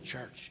 in the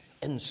church,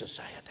 in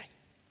society.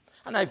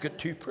 And I've got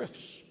two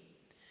proofs.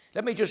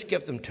 Let me just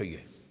give them to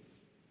you.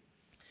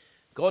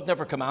 God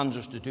never commands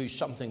us to do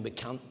something we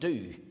can't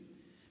do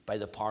by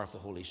the power of the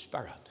Holy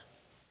Spirit.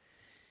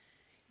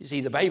 You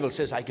see, the Bible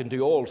says, I can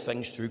do all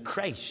things through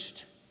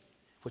Christ,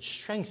 which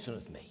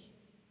strengtheneth me.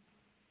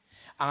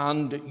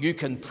 And you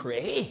can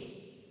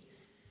pray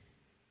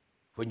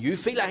when you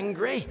feel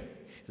angry,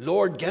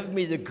 Lord, give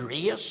me the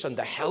grace and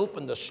the help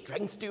and the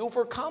strength to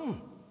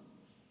overcome.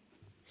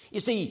 You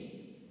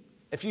see,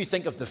 if you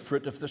think of the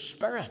fruit of the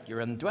Spirit,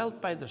 you're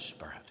indwelt by the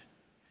Spirit.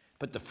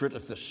 But the fruit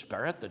of the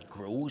Spirit that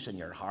grows in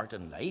your heart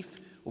and life,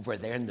 over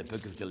there in the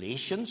book of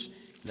Galatians,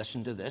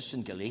 listen to this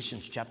in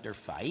Galatians chapter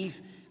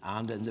 5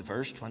 and in the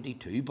verse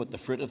 22, but the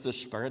fruit of the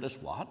Spirit is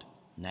what?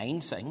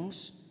 9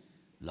 things.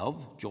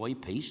 Love, joy,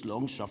 peace,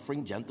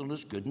 long-suffering,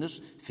 gentleness,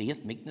 goodness,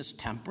 faith, meekness,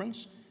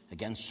 temperance.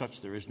 Against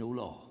such there is no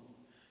law.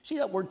 See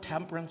that word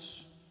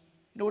temperance?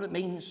 You know what it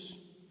means?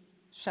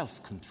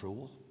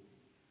 Self-control.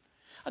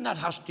 And that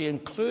has to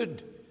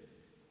include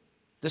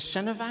the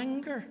sin of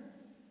anger.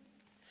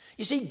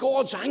 You see,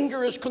 God's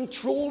anger is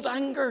controlled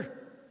anger.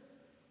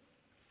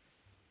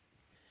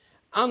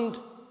 And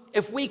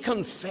if we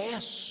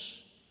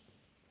confess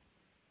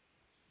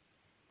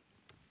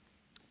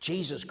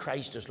Jesus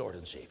Christ as Lord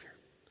and Savior,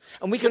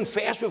 and we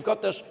confess we've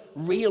got this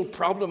real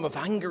problem of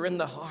anger in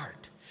the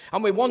heart,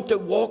 and we want to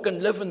walk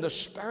and live in the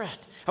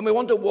Spirit, and we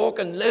want to walk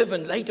and live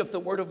in light of the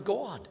Word of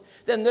God,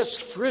 then this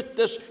fruit,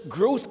 this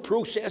growth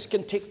process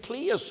can take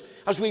place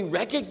as we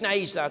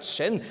recognize that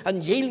sin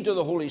and yield to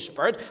the Holy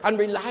Spirit and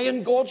rely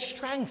on God's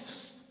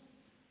strength.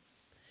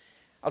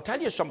 I'll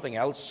tell you something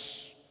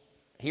else.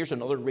 Here's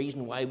another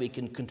reason why we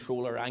can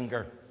control our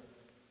anger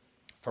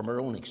from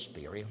our own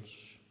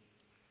experience.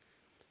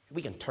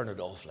 We can turn it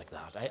off like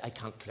that. I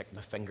can't click my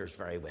fingers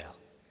very well,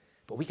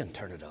 but we can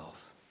turn it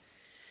off.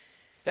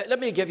 Let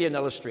me give you an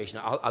illustration.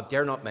 I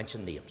dare not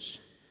mention names.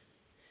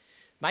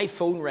 My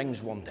phone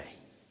rings one day,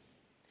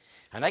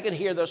 and I can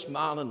hear this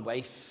man and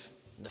wife,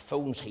 and the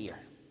phone's here,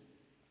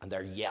 and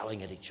they're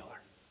yelling at each other.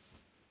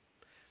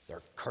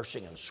 They're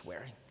cursing and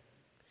swearing.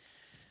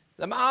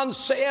 The man's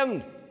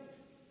saying,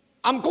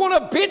 I'm going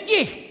to beat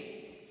you.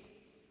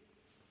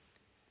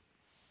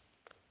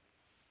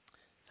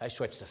 I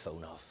switch the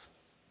phone off,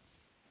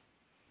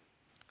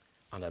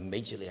 and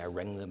immediately I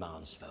ring the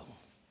man's phone.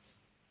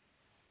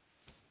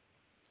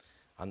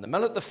 And the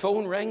minute the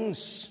phone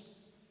rings,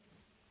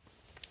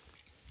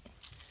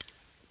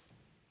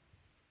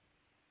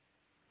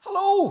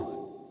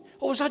 hello?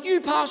 Oh, is that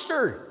you,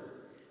 Pastor?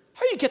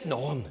 How are you getting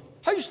on?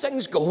 How's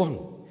things going?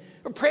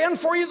 We're praying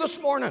for you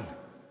this morning.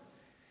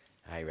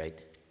 Aye,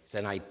 right.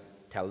 Then I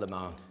tell the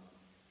man,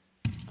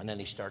 and then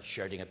he starts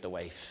shouting at the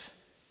wife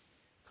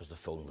because the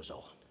phone was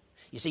on.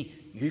 You see,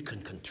 you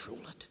can control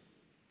it.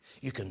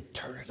 You can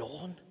turn it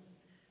on,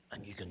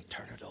 and you can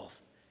turn it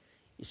off.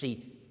 You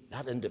see,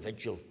 that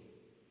individual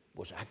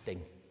was acting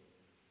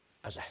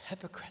as a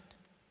hypocrite,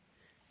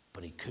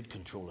 but he could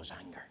control his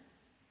anger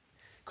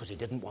because he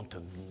didn't want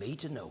me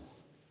to know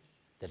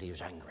that he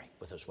was angry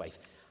with his wife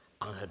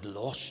and had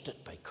lost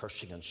it by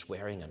cursing and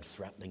swearing and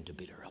threatening to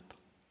beat her up.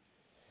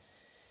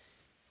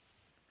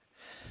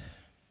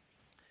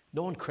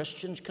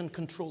 Non-Christians can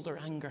control their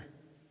anger.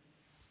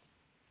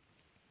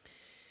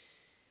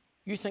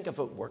 You think of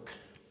at work,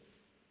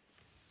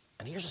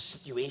 and here's a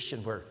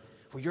situation where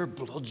your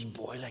blood's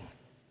boiling,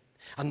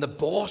 and the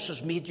boss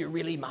has made you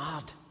really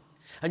mad.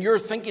 And you're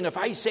thinking, if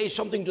I say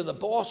something to the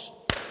boss,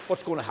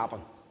 what's going to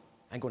happen?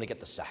 I'm going to get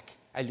the sack.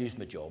 I'll lose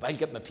my job. I'll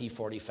get my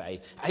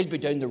P45. I'll be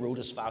down the road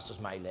as fast as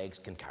my legs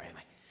can carry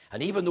me.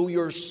 And even though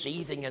you're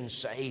seething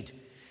inside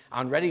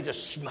and ready to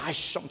smash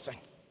something,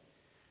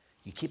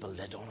 you keep a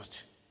lid on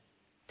it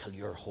till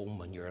you're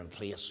home and you're in a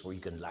place where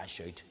you can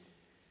lash out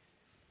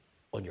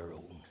on your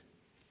own.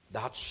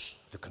 That's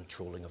the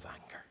controlling of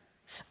anger.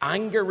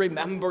 Anger,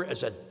 remember,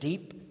 is a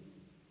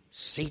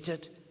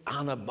deep-seated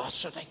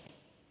animosity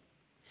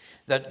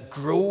that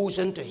grows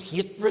into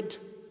hatred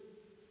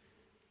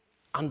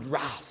and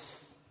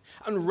wrath.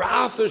 And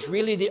wrath is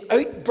really the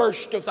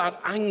outburst of that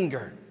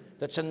anger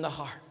that's in the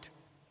heart.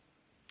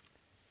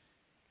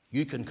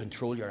 You can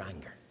control your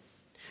anger.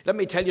 Let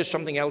me tell you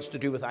something else to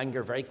do with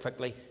anger very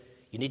quickly.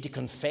 You need to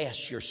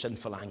confess your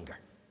sinful anger.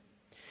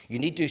 You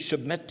need to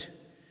submit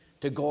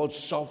to God's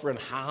sovereign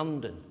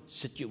hand and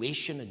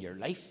situation in your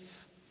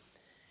life.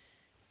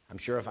 I'm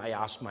sure if I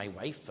asked my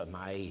wife, am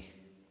I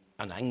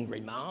an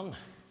angry man?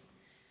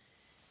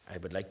 I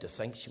would like to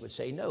think she would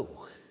say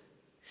no.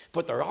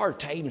 But there are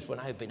times when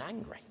I've been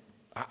angry.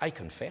 I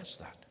confess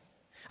that.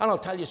 And I'll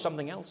tell you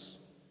something else.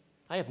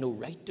 I have no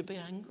right to be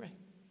angry.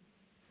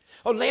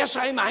 Unless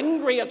I'm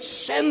angry at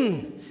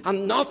sin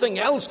and nothing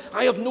else,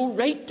 I have no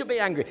right to be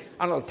angry.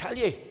 And I'll tell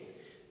you,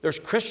 there's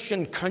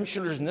Christian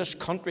counselors in this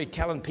country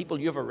telling people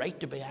you have a right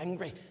to be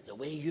angry. The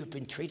way you've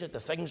been treated, the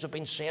things have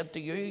been said to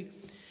you.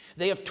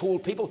 They have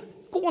told people,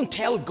 go and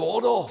tell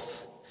God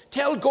off.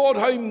 Tell God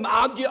how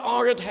mad you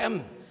are at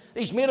him.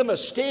 He's made a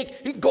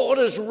mistake. God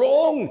is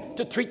wrong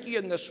to treat you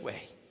in this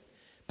way.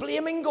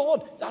 Blaming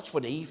God, that's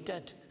what Eve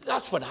did.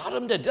 That's what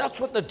Adam did. That's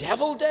what the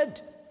devil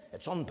did.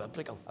 It's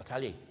unbiblical. I'll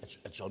tell you,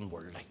 it's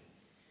unworldly.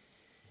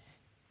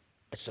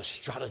 It's the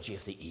strategy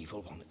of the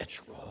evil one.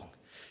 It's wrong.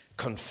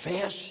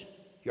 Confess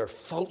your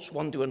faults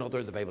one to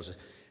another, the Bible says.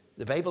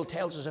 The Bible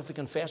tells us if we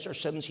confess our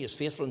sins, he is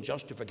faithful and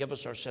just to forgive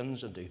us our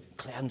sins and to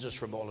cleanse us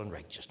from all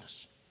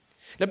unrighteousness.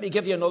 Let me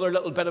give you another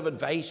little bit of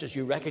advice as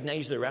you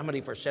recognize the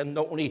remedy for sin,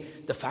 not only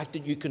the fact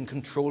that you can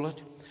control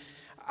it,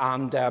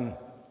 and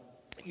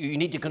you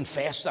need to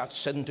confess that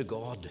sin to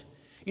God.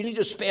 You need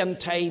to spend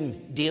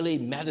time daily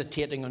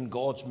meditating on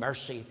God's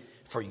mercy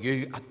for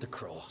you at the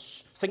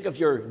cross. Think of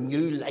your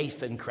new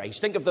life in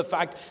Christ. Think of the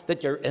fact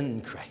that you're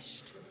in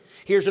Christ.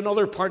 Here's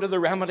another part of the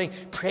remedy.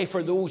 Pray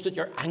for those that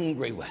you're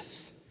angry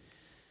with.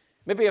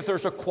 Maybe if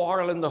there's a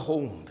quarrel in the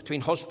home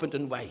between husband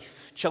and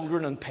wife,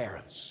 children and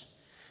parents,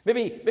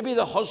 maybe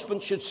the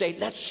husband should say,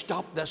 let's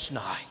stop this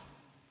now.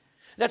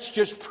 Let's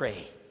just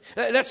pray.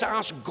 Let's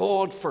ask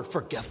God for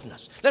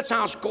forgiveness. Let's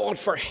ask God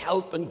for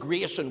help and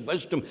grace and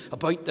wisdom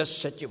about this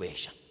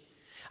situation.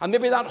 And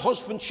maybe that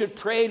husband should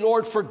pray,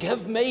 Lord,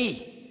 forgive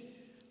me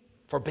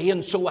for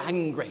being so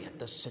angry at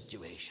this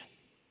situation.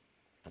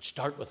 And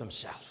start with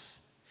himself.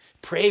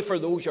 Pray for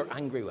those you're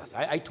angry with.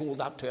 I told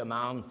that to a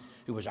man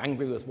who was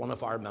angry with one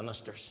of our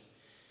ministers.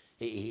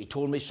 He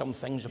told me some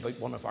things about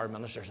one of our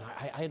ministers.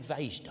 And I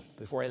advised him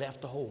before I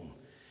left the home.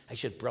 I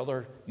said,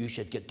 brother, you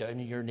should get down on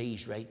your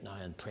knees right now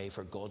and pray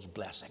for God's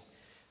blessing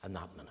on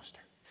that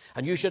minister.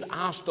 And you should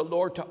ask the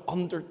Lord to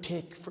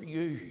undertake for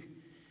you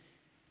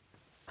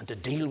and to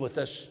deal with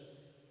this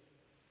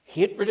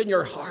hatred in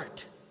your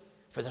heart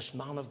for this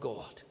man of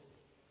God.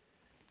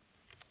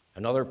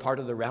 Another part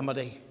of the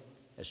remedy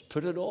is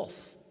put it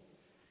off.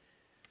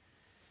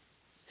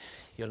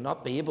 You'll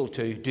not be able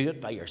to do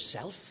it by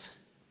yourself.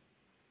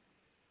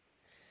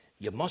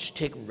 You must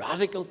take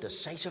radical,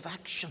 decisive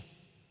action.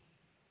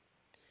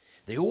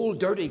 The old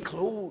dirty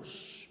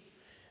clothes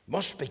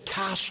must be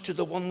cast to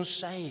the one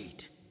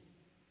side.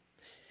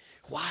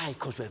 Why?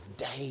 Because we've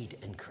died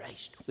in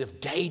Christ. We've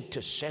died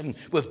to sin.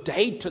 We've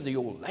died to the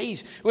old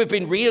life. We've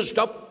been raised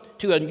up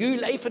to a new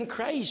life in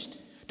Christ.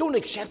 Don't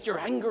accept your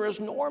anger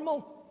as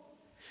normal.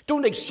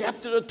 Don't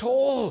accept it at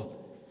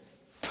all.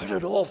 Put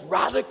it off.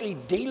 Radically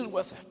deal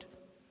with it.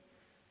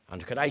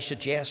 And could I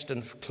suggest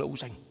in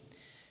closing,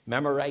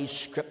 memorize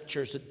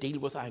scriptures that deal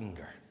with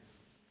anger.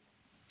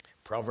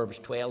 Proverbs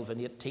 12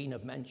 and 18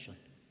 I've mentioned.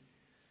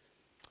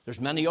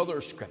 There's many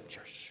other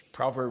scriptures.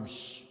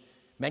 Proverbs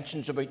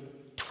mentions about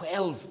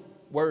 12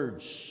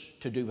 words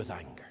to do with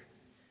anger.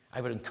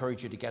 I would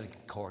encourage you to get a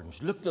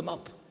concordance. Look them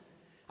up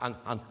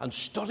and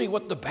study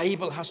what the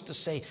Bible has to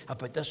say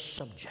about this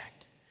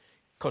subject.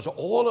 Because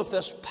all of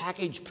this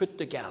package put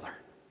together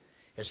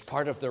is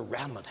part of the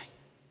remedy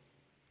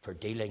for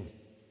dealing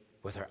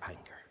with our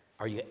anger.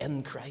 Are you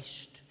in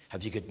Christ?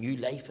 Have you got new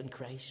life in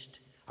Christ?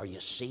 Are you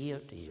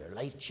saved? Is your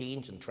life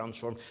changed and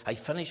transformed? I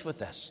finish with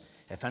this.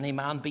 If any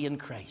man be in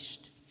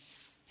Christ,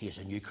 he is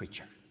a new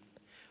creature.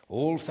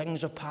 All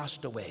things have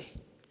passed away,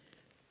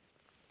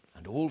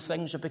 and all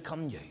things have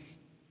become new.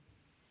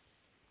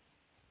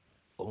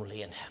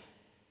 Only in him.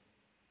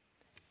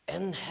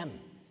 In him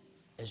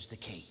is the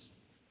key.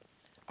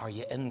 Are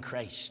you in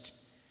Christ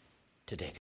today?